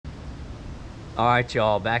All right,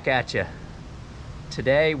 y'all, back at you.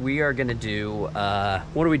 Today we are gonna do,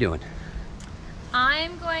 what are we doing?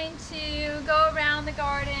 I'm going to go around the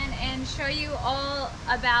garden and show you all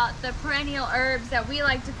about the perennial herbs that we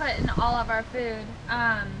like to put in all of our food.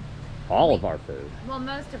 All of our food? Well,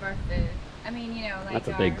 most of our food. I mean, you know, like that's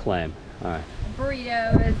a big claim. All right.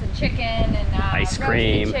 Burritos and chicken and ice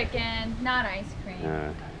cream. Chicken, not ice cream. All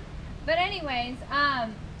right. But anyways,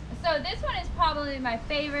 so this one is probably my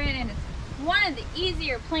favorite, and it's one of the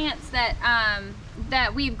easier plants that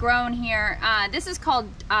that we've grown here. This is called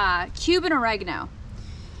Cuban oregano,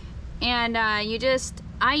 and I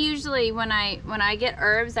usually when I get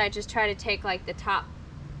herbs, I just try to take like the top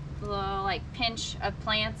little like pinch of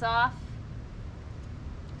plants off.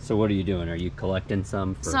 So what are you doing? Are you collecting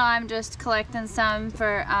some? So I'm just collecting some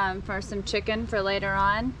for some chicken for later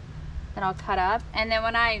on that I'll cut up, and then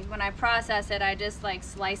when I process it, I just like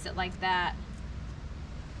slice it like that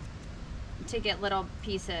to get little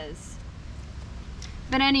pieces.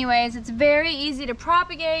 But anyways, it's very easy to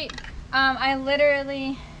propagate. I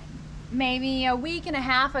literally, maybe a week and a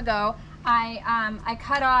half ago, I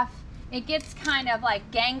cut off, it gets kind of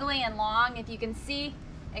like gangly and long. If you can see,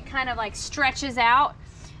 it kind of like stretches out.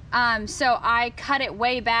 So I cut it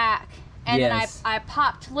way back, and then I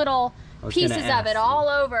popped little pieces of it all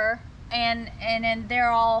over, and then they're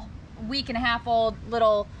all week and a half old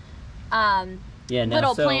little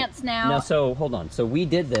little plants now. Now, so hold on. So we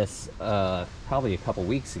did this probably a couple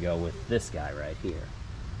weeks ago with this guy right here.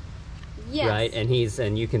 Yes. Right,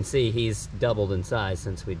 and you can see he's doubled in size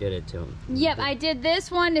since we did it to him. Yep, I did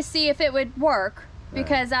this one to see if it would work,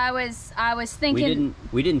 because I was thinking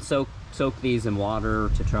we didn't soak these in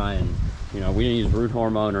water to try and, you know, we didn't use root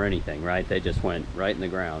hormone or anything, right? They just went right in the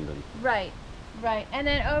ground. And right. And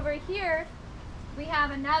then over here we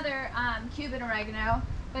have another Cuban oregano,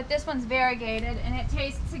 but this one's variegated, and it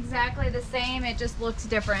tastes exactly the same. It just looks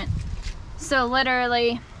different. So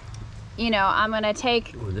literally, you know, I'm gonna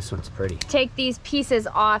take, ooh, this one's pretty. Take these pieces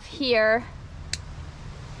off here.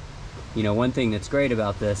 You know, one thing that's great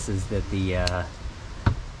about this is that the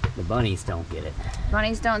bunnies don't get it.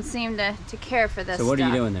 Bunnies don't seem to care for this. So what are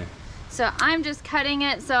you doing there? So I'm just cutting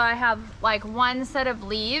it so I have like one set of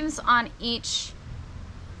leaves on each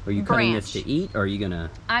Are you cutting this to eat, or are you gonna?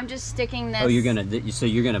 I'm just sticking this. Oh, you're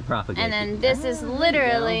gonna propagate. And then this is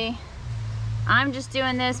literally, I'm just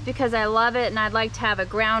doing this because I love it and I'd like to have a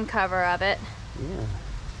ground cover of it.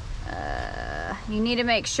 Yeah. You need to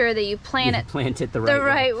make sure that you plant it the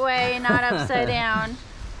right way, not upside down.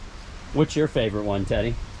 What's your favorite one,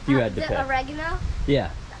 Teddy? You had to pick. The oregano? Yeah.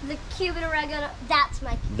 The Cuban oregano, that's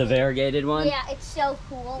my favorite. The variegated one? Yeah, it's so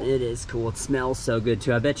cool. It is cool. It smells so good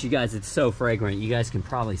too. I bet you guys it's so fragrant. You guys can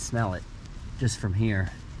probably smell it just from here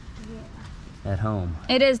at home.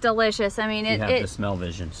 It is delicious. I mean, you have the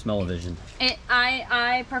smell-o-vision.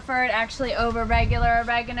 I prefer it actually over regular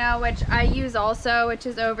oregano, which I use also, which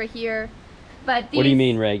is over here. But these, what do you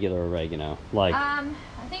mean regular oregano? Like? I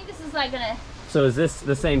think this is like gonna. So is this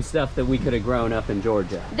the same stuff that we could have grown up in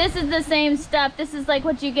Georgia? This is the same stuff. This is like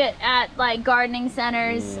what you get at like gardening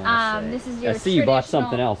centers. Yeah, this is your I see you bought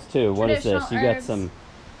something else too. What is this? You got some.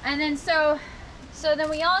 And then so then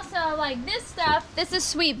we also like this stuff. This is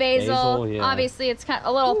sweet basil. Yeah. Obviously it's kind of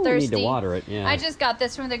a little thirsty. We need to water it. Yeah. I just got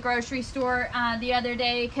this from the grocery store the other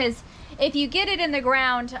day, because if you get it in the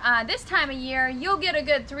ground this time of year, you'll get a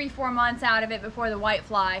good 3-4 months out of it before the white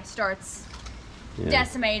fly starts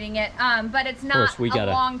decimating it. But it's not a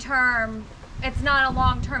long-term. It's not a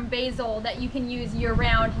long-term basil that you can use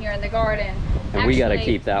year-round here in the garden. And we got to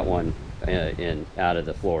keep that one out of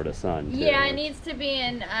the Florida sun too. Yeah, it needs to be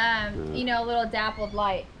in you know, a little dappled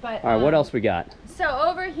light. But all right, what else we got? So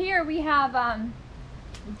over here we have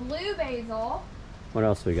blue basil. What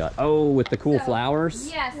else we got? Oh, with the cool flowers.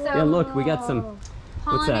 Yeah. So yeah, look, we got some.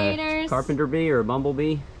 What's that? Carpenter bee or a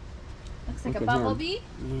bumblebee? Looks like a bumblebee.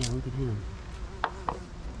 Yeah, look at him.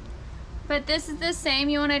 But this is the same.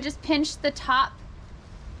 You want to just pinch the top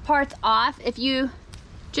parts off. If you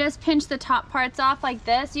just pinch the top parts off like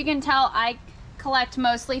this, you can tell I collect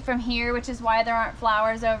mostly from here, which is why there aren't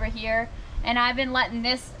flowers over here. And I've been letting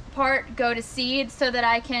this part go to seed so that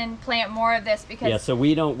I can plant more of this, because so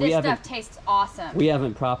this stuff tastes awesome. We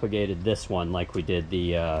haven't propagated this one like we did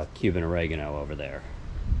the Cuban oregano over there,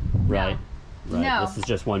 right? No. Right. No. This is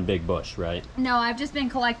just one big bush, right? No, I've just been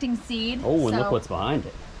collecting seed. Oh, and look what's behind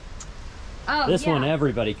it. Oh, this one,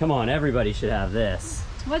 everybody, come on, everybody should have this.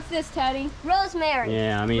 What's this, Teddy? Rosemary.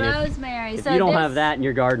 Yeah, I mean, rosemary. If you don't have that in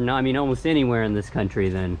your garden, I mean, almost anywhere in this country,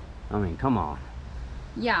 then, I mean, come on.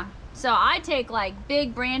 Yeah. So I take like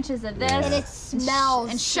big branches of this Yeah. And it smells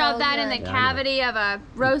and shove so that in the good. cavity of a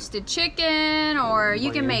roasted chicken, or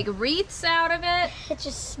you can make wreaths out of it. It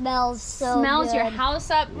just smells so Smells good. your house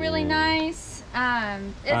up really nice. It's All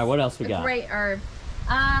right, what else we a got? great herb.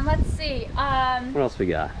 Let's see. What else we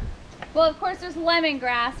got? Well, of course, there's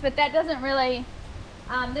lemongrass, but that doesn't really.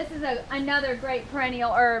 This is another great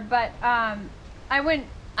perennial herb, but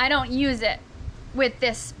I don't use it with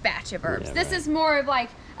this batch of herbs. Yeah, This right. is more of like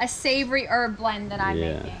a savory herb blend that I'm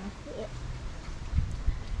Yeah. making.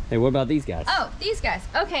 Hey, what about these guys? Oh, these guys.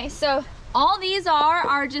 Okay, so all these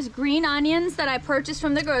are just green onions that I purchased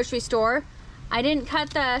from the grocery store. I didn't cut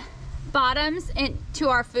the bottoms into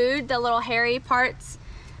our food, the little hairy parts,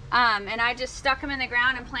 and I just stuck them in the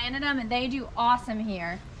ground and planted them, and they do awesome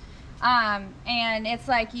here. And it's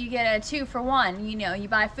like you get a 2-for-1. You know, you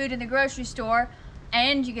buy food in the grocery store,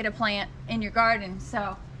 and you get a plant in your garden.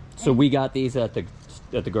 So we got these at the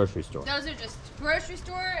grocery store. those are just grocery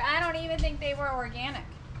store. I don't even think they were organic.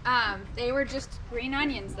 They were just green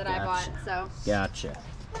onions that I bought. So Gotcha.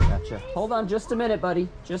 Hold on just a minute, buddy.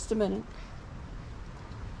 Just a minute.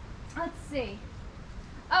 let's see.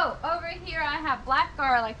 Oh, over here I have black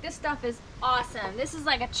garlic. This stuff is awesome. This is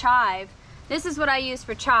like a chive. This is what I use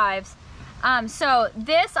for chives. So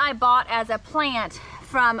this I bought as a plant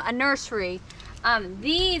from a nursery.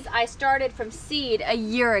 These I started from seed a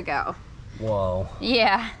year ago. Whoa.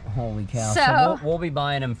 Yeah. Holy cow. So- we'll be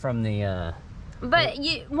buying them from the But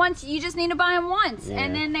you just need to buy them once,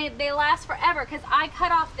 and Yeah. then they last forever. Because I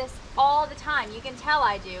cut off this all the time. You can tell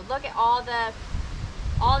I do. Look at all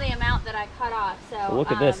the amount that I cut off. So Well,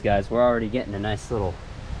 look at this, guys. We're already getting a nice little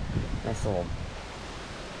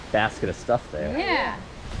basket of stuff there. Yeah.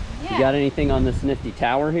 You got anything on this nifty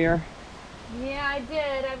tower here? Yeah, I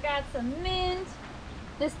did. I've got some mint.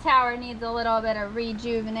 This tower needs a little bit of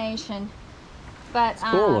rejuvenation, but It's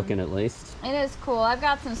cool looking at least. it is cool. I've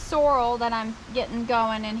got some sorrel that I'm getting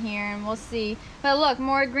going in here, and we'll see. But look,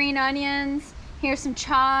 more green onions. Here's some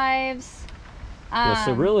chives. Yeah,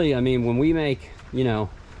 so really, I mean, when we make, you know,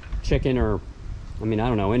 chicken or, I mean, I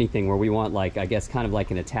don't know, anything where we want, like, I guess kind of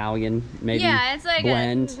like an Italian maybe Yeah, it's like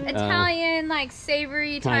blend. a Italian, like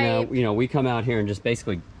savory Kind type. of, you know, we come out here and just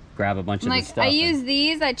basically grab a bunch of Like this stuff. I use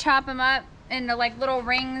these, I chop them up into like little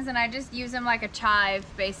rings, and I just use them like a chive,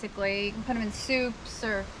 basically. You can put them in soups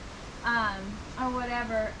or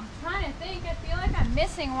whatever. I'm trying to think. I feel like I'm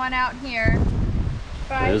missing one out here.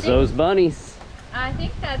 But There's those bunnies. I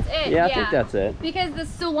think that's it. Yeah, I think that's it. Because the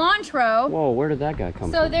cilantro. Whoa, where did that guy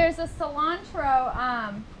come So from? there's a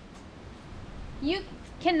cilantro. You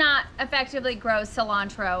cannot effectively grow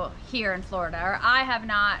cilantro here in Florida, or I have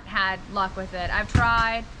not had luck with it. I've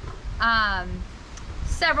tried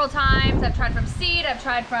several times. I've tried from seed, I've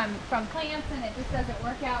tried from plants, and it just doesn't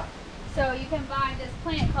work out. So you can buy this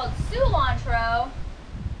plant called cilantro.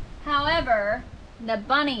 However, the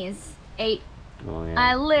bunnies ate. Oh, yeah.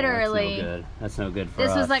 I Oh, literally- that's no good for us.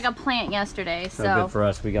 This was like a plant yesterday. So good for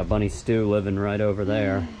us. We got Bunny Stew living right over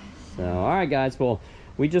there. So, all right, guys. Well,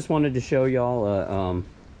 we just wanted to show y'all,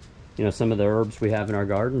 you know, some of the herbs we have in our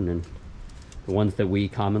garden and the ones that we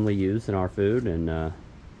commonly use in our food. And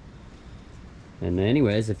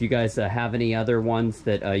anyways, if you guys have any other ones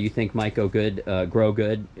that you think might grow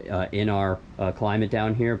good in our climate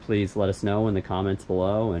down here, please let us know in the comments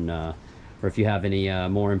below. And or if you have any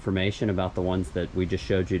more information about the ones that we just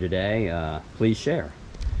showed you today, please share.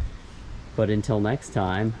 But until next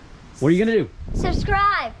time, what are you gonna do?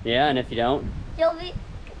 Subscribe. Yeah, and if you don't, You'll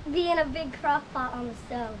be in a big crock pot on the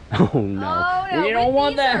stove. oh no, Oh, no, you don't with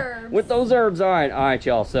want these that herbs. with those herbs. All right,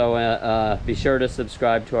 y'all. So be sure to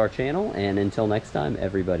subscribe to our channel, and until next time,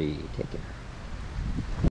 everybody, take care.